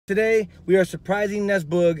Today, we are surprising Ness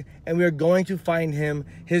Boog, and we are going to find him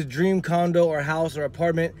his dream condo or house or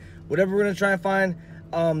apartment, whatever we're gonna try and find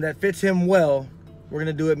that fits him well. We're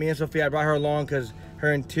gonna do it. Me and Sophia, I brought her along because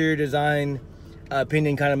her interior design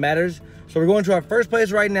opinion kind of matters. So we're going to our first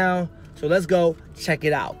place right now. So let's go check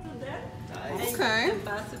it out. Nice. Okay. You can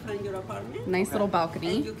pass from your apartment. Nice little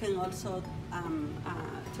balcony. And you can also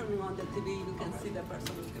turn on the TV. You can see the person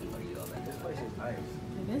looking for you over This there. place is nice.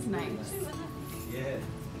 It is nice. Yeah.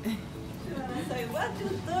 You wanna say what you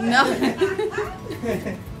doing? No.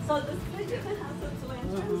 So this place you can have the two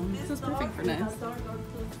entrances. This is perfect for Ness. This door goes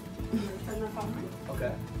to an apartment.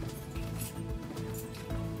 Okay.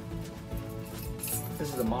 This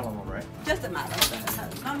is the model one, right? Just a matter.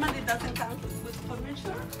 Normally it doesn't come with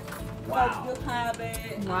furniture. Wow. But you have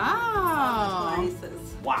a Wow.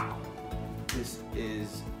 appliances. Wow. This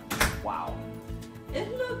is wow. It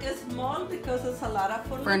looks small because it's a lot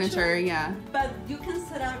of Furniture, yeah. But you can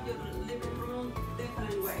set up your living room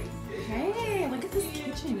different ways. Hey, look at this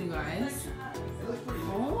kitchen, you guys.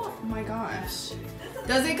 Oh my gosh.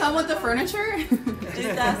 Does it come with the furniture?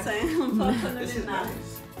 It doesn't, This unfortunately is not.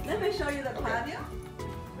 nice. Let me show you the patio.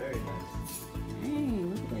 Very nice. Hey,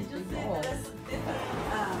 look at You those big see balls. there's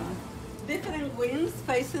different wings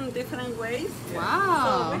facing different ways.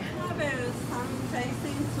 Wow. So we have some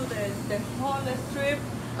facing to the whole strip.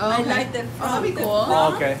 Oh, I okay. like the Oh, front. that'd be the cool.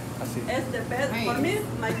 front Oh, okay. I see. It's the best Nice. for me,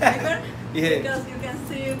 my favorite. Yeah. Because you can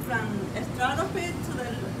see from Stratopit to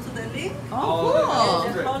the link. Oh,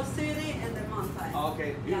 And cool. the whole city and the mountain.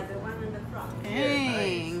 Okay, Yeah, beautiful. the one in the front.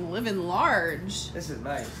 Dang, living large. This is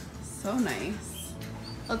nice. So nice.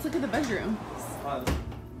 Let's look at the bedroom.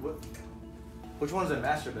 Which one's the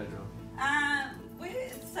master bedroom? We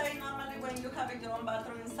say normally when you have your own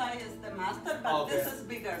bathroom inside is the master, but Okay. this is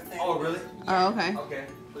bigger than. Oh, really? Oh, okay. Okay.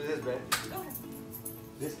 Look at this bed. Go ahead.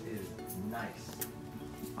 This is nice.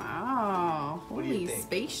 Wow. What do you Holy think?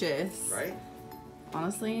 spacious. Right?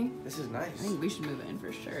 Honestly, This is I nice. think we should move in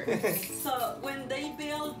for sure. So when they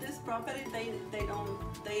build this property, they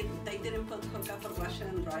didn't put hookup for washer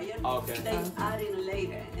and dryer. Okay. They add in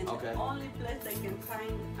later, and Okay. the only place they can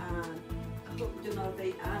find,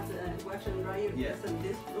 they add washer and dryer Yeah. is in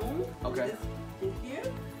this room. Okay. In here,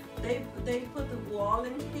 they put the wall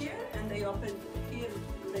in here, and they open here.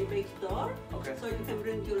 They make door. Okay. So you can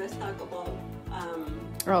bring your stackable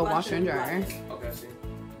Washer and dryer. Okay, I see.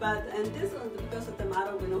 But and this one, because of the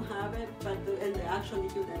model, we don't have it. But in the actual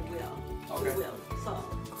unit, will. Okay. We will. So.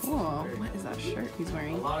 Cool. What is that shirt he's A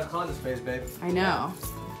wearing? lot of closet space, babe. I know.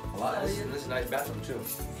 A lot. So This you- is a nice bathroom too.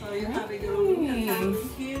 So you have your own cabin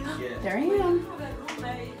here. Yeah. There I When you am. have a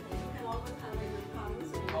roommate, you can always have your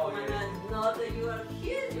comments. Oh, When yeah. I know that you are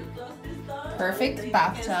here, you close this door. Perfect They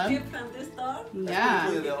bathtub. Can skip from this door. Yeah.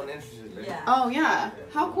 Really their own entrances, babe. Yeah. Oh yeah.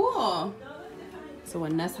 How cool. So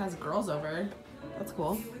when Ness has girls over, that's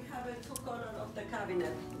cool. We have a two color of the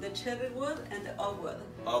cabinet, the cherry wood and the oak wood.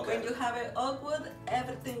 Okay. When you have an oak wood,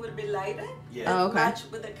 everything will be lighter. Yeah. And Oh, okay. match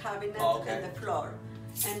with the cabinet Okay. and the floor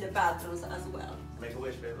and the bathrooms as well. Make a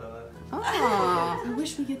wish, babe. Oh, I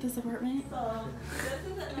wish we get this apartment. So this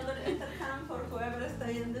is another intercom for whoever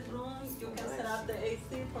stay in this room. You can set up the AC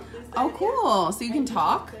for this Oh, area. cool. So you can And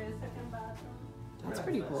talk? The second bathroom. That's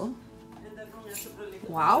pretty cool. And the room is really good.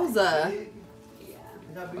 Wowza.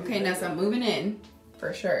 Yeah. Okay, Ness, I'm moving in.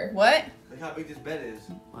 For sure. What? Look how big this bed is.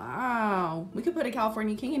 Wow. We could put a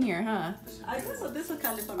California King in here, huh? I guess so. This is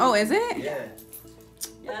California. Oh, is it? Yeah.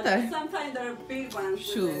 Yeah, the- sometimes there are big ones.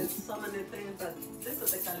 Shoot. With so many things, but this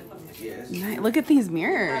is the California. Yes. Nice. Look at these Have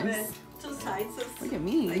mirrors. two sides. Look at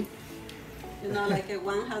me. You know, like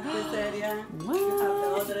one has this area, you have the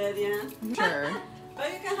What? other area. Sure.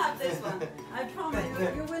 But you can have this one. I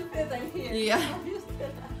promise you will fit in here. Yeah.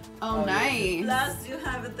 Oh, nice. Plus, you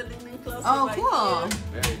have the linen closet Oh, right cool.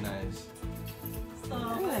 here. Very nice.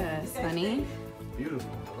 So, Yes, you guys honey. think?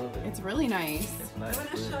 Beautiful. I love it. It's really nice. It's I nice.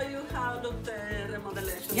 want to show you how look the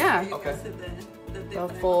remodelation. Yeah. So you Okay. can see the The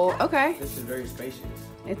different. full. Okay. This is very spacious.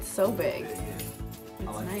 It's so big. Yeah. It's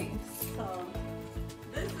like it. nice. So,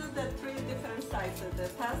 this is the three different sizes. The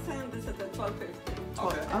 1,000, this is the 1,250.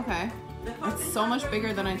 Okay. Okay. The It's so much 1,400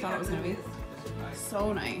 bigger than I is thought it was gonna be. bigger This is nice.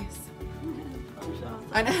 So nice. than this.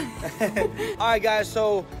 I know. All right, guys.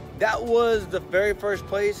 So that was the very first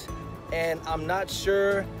place, and I'm not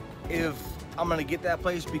sure if I'm gonna get that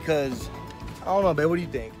place because I don't know, babe. What do you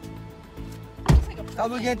think?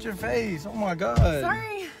 Stop looking at your face. Oh my God.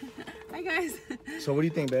 Sorry. Hi guys. So what do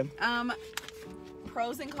you think, babe?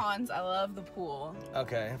 Pros and cons. I love the pool.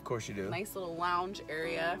 Okay, of course you do. Nice little lounge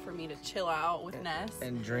area for me to chill out with Ness.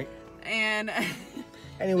 And drink. And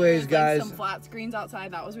Anyways, there's, like, guys. some flat screens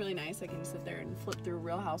outside. That was really nice. I can sit there and flip through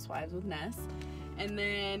Real Housewives with Ness. And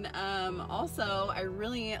then also, I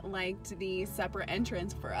really liked the separate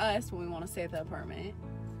entrance for us when we want to stay at the apartment.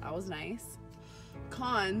 That was nice.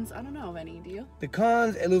 Cons, I don't know of any, do you? The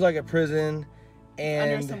cons, it looks like a prison.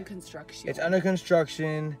 And under some construction. It's under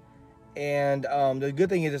construction. And the good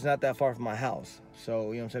thing is it's not that far from my house.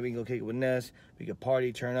 So, you know what I'm saying? We can go kick it with Ness. We can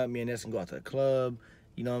party, turn up. Me and Ness can go out to the club.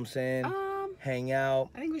 You know what I'm saying? Hang out.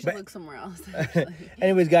 I think we should look somewhere else, actually.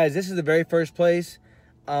 Anyways, guys, this is the very first place.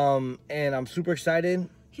 And I'm super excited.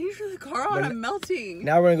 Can you turn the car on? I'm melting.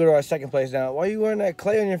 Now we're going to go to our second place now. Why are you wearing that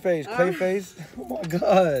clay on your face? Clay face? Oh, my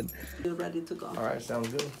God. You're ready to go. All right, sounds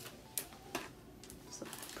good.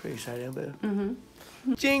 Pretty excited, babe.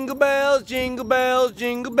 Mm-hmm. Jingle bells, jingle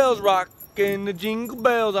bells, rockin' the jingle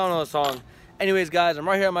bells. I don't know the song. Anyways, guys, I'm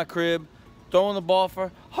right here at my crib, throwing the ball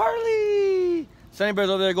for Harley. Sunny Bear's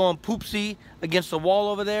over there going poopsie against the wall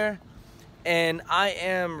over there. And I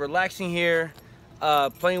am relaxing here,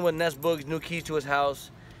 playing with Ness Boog's new keys to his house.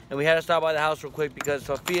 And we had to stop by the house real quick because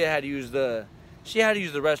Sophia had to use the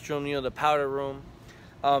restroom, you know, the powder room.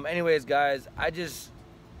 Anyways, guys, I'm just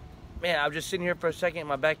sitting here for a second in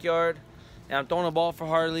my backyard, and I'm throwing a ball for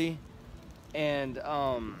Harley. And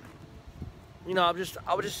you know, I was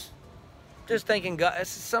just thanking God.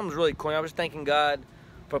 Something's really corny. I was thanking God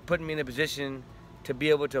for putting me in a position to be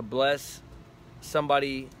able to bless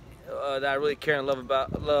somebody that I really care and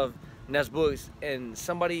love Ness Books, and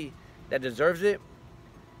somebody that deserves it.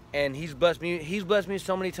 And he's blessed me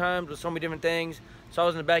so many times with so many different things. So I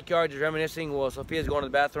was in the backyard just reminiscing while Sophia's going to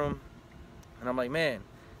the bathroom, and I'm like, man,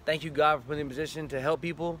 thank you, God, for putting me in a position to help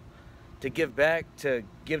people, to give back, to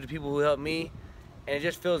give to people who helped me. And it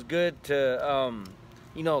just feels good to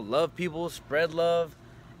you know, love people, spread love.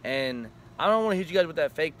 And I don't want to hit you guys with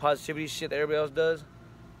that fake positivity shit that everybody else does,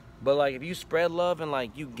 but like, if you spread love and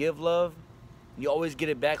like you give love, you always get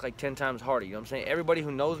it back like 10 times harder. You know what I'm saying? Everybody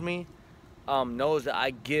who knows me knows that I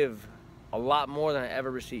give a lot more than I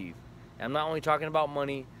ever receive. And I'm not only talking about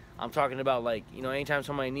money, I'm talking about, like, you know, anytime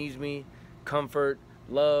somebody needs me, comfort,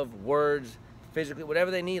 love, words, physically,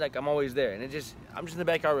 whatever they need, like, I'm always there. And I'm just in the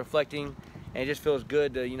backyard reflecting, and it just feels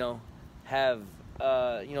good to, you know, have,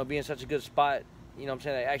 you know, be in such a good spot, you know what I'm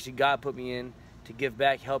saying, that actually God put me in to give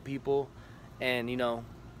back, help people. And, you know,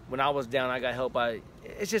 when I was down, I got help by,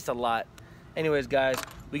 it's just a lot. Anyways, guys,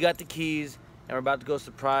 we got the keys, and we're about to go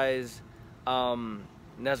surprise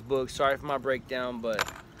Ness Boog. Sorry for my breakdown, but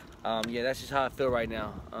yeah, that's just how I feel right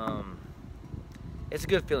now. It's a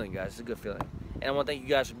good feeling, guys. It's a good feeling. And I want to thank you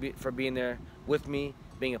guys for being there with me,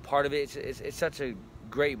 being a part of it. It's such a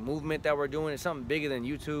great movement that we're doing. It's something bigger than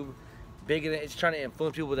YouTube, it's trying to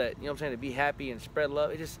influence people that, you know what I'm saying, to be happy and spread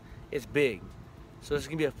love. It's big. So this is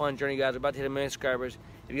going to be a fun journey, guys. We're about to hit 1 million subscribers.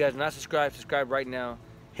 If you guys are not subscribed, subscribe right now.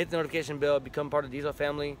 Hit the notification bell, become part of the Diesel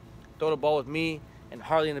family. Throw the ball with me and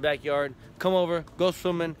Harley in the backyard. Come over, go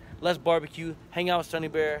swimming, let's barbecue, hang out with Sunny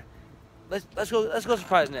Bear. Let's go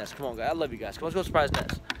surprise Ness. Come on, guys. I love you guys. Come on, let's go surprise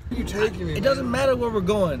Ness. You taking me? It doesn't matter where we're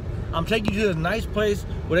going. I'm taking you to this nice place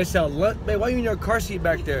where they sell lunch. Babe, why are you in your car seat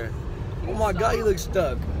back there? Oh my God, you look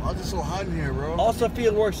stuck. I was just so hot in here, bro. All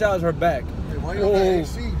Sophia works out is her back. Hey, why you on that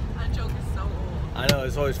AC? That joke is so old. I know,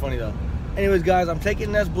 it's always funny though. Anyways, guys, I'm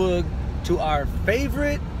taking Ness Boog to our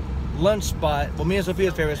favorite lunch spot. Well, me and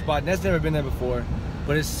Sophia's favorite spot. Ness never been there before,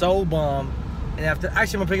 but it's so bomb. And actually, I'm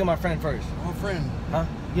gonna pick up my friend first. My friend. Huh?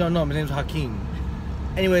 You don't know him. His name's Hakeem.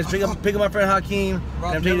 Anyways, pick up my friend Hakeem. Bro,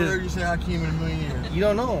 I've never heard you say Hakeem in a million years. You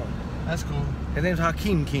don't know him. That's cool. His name's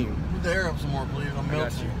Hakeem Keem. Put the air up some more, please. I'm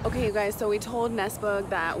melting. Okay, you guys, so we told Ness Boog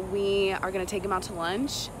that we are gonna take him out to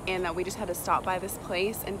lunch and that we just had to stop by this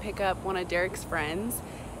place and pick up one of Derek's friends.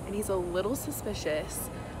 And he's a little suspicious,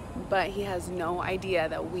 but he has no idea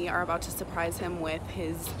that we are about to surprise him with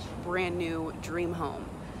his brand new dream home.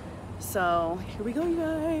 So here we go, you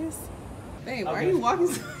guys. Babe, why are you walking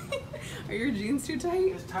so Are your jeans too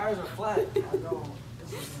tight? His tires are flat. I know.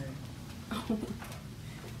 Oh.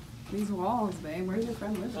 These walls, babe. Where's your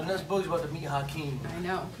friend live? So Ness Boog's about to meet Hakeem. I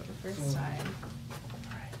know, for the first time.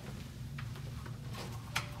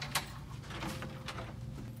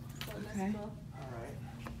 Okay. Alright.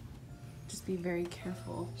 Just be very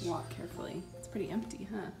careful. Walk carefully. It's pretty empty,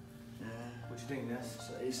 huh? Yeah. What you think, Ness?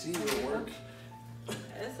 So AC will work.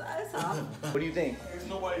 It's up. What do you think? There's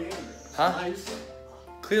nobody in there. Huh? Nice.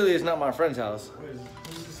 Clearly it's not my friend's house.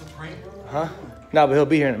 Is this a prank, bro? Huh? No, but he'll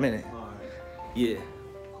be here in a minute. Alright. Yeah.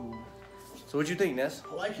 Cool. So what you think, Ness?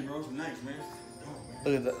 I like it, bro. It's nice, man.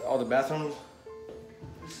 Look at all the bathrooms.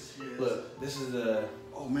 This is here. Look, this is the...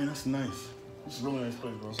 Oh, man, that's nice. This is a really nice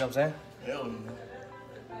place, bro. You see what I'm saying? Hell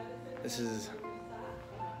yeah. This is...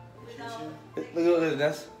 Kitchen? Look at this,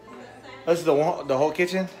 Ness. This is the whole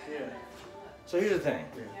kitchen. Yeah. So here's the thing.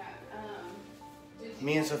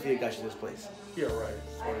 Me and Sophia got you this place. Yeah, right.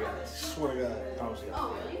 Swear to God. Swear to God. Promise you.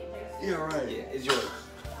 Yeah, right. Yeah, it's yours.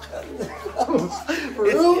 For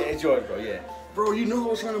real? Yeah, it's yours, bro. Yeah. Bro, you know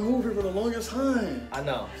I was trying to move here for the longest time. I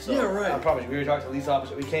know. So, Yeah, right. I promise you. We were talking to the lease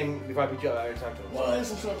officer. We came before I picked you up. I already talked to him. What?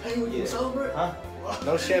 Some champagne we can celebrate? Huh?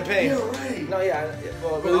 No champagne. Yeah, right. No, yeah.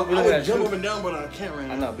 Well, Bro, I would jump up and down, but I can't right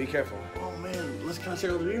now. I know. Be careful. Oh, man. Can I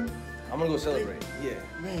check over here? I'm gonna go celebrate. Yeah.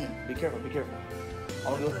 Man. Be careful. Be careful.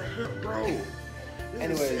 I'm gonna go. Bro.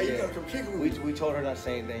 Anyways, hey, you yeah. gotta come kick it with me. We told her not to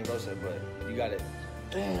say anything, bro said, but you got it.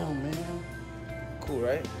 Damn, man. Cool,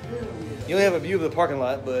 right? Yeah. You only have a view of the parking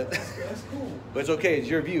lot, but That's cool. but it's okay. It's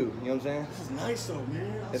your view. You know what I'm saying? This is nice, though,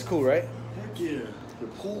 man. It's cool, right? Heck yeah. The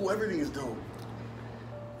pool, everything is dope.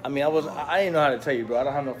 I mean, I didn't know how to tell you, bro. I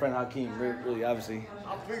don't have no friend Hakeem, really, obviously.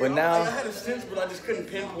 But I now, had a sense, but I just couldn't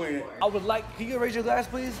pinpoint it. I would like. Can you raise your glass,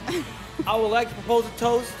 please? I would like to propose a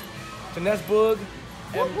toast to Nesbug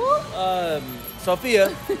and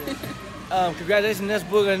Sophia. Congratulations,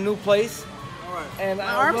 Nesbug, on a new place. All right. And My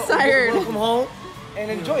arm's tired. Welcome home and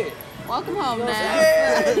enjoy it. Welcome home,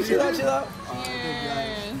 Ness. Yeah, chill out, chill out.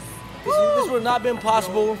 Cheers. This would not have been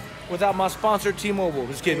possible without my sponsor, T-Mobile.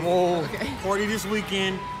 Just kidding. Whoa. Party this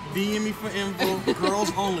weekend. DM me for info.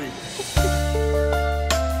 Girls only.